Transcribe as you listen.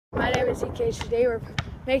My name is E-KAJ. Today we're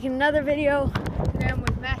making another video. Today I'm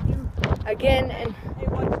with Matthew again, and hey,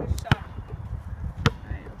 watch this shot.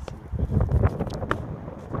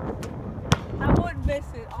 I wouldn't miss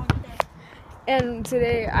it on camera. And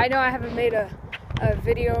today, I know I haven't made a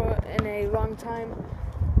video in a long time,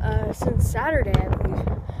 since Saturday, I believe.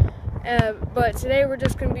 But today we're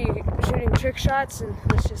just going to be shooting trick shots, and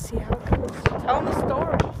let's just see how it goes. Tell them the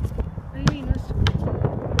story. What do you mean, listen?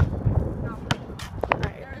 No.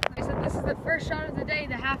 Alright, so this is the first shot of the day,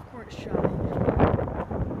 the half-court shot.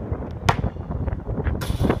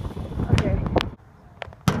 Okay.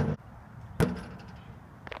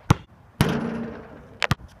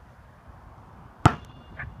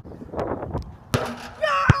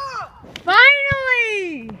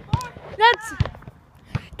 Finally!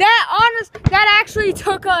 That actually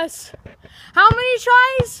took us how many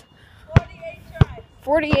tries?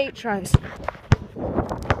 48 tries.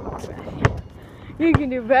 You can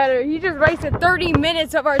do better. You just wasted 30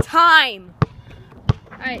 minutes of our time.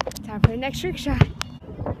 Alright, time for the next trick shot.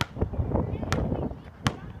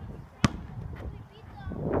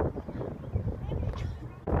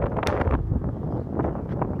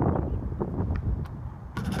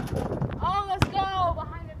 Oh, let's go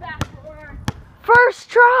behind the backboard. First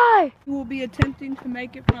try! We will be attempting to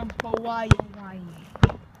make it from Hawaii.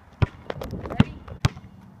 Ready?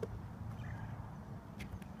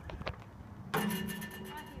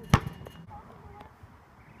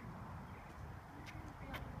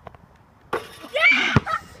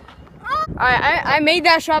 Alright, I made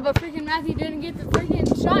that shot, but freaking Matthew didn't get the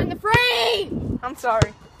freaking shot in the frame! I'm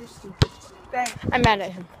sorry. You're stupid. Thanks. I'm mad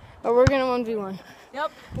at him. But we're gonna 1v1.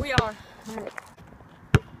 Yep, we are. Alright.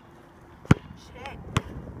 Shit.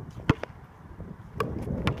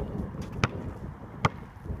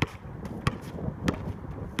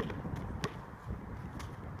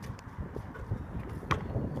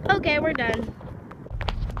 Okay, we're done.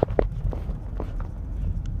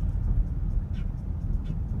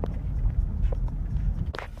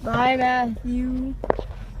 Bye, Matthew.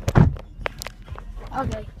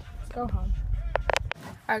 Okay, let's go home.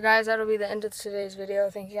 Alright guys, that'll be the end of today's video.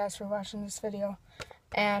 Thank you guys for watching this video.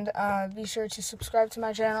 And be sure to subscribe to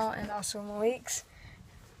my channel and also Malik's.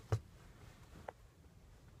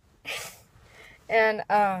 And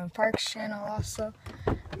Park's channel also.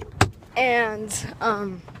 And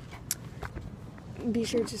be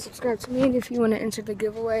sure to subscribe to me, and if you want to enter the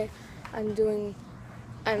giveaway, I'm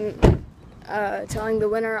telling the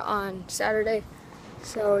winner on Saturday.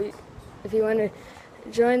 So if you want to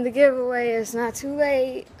join the giveaway, it's not too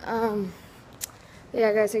late.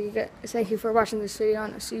 Yeah guys, thank you for watching this video,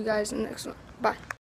 and I'll see you guys in the next one. Bye.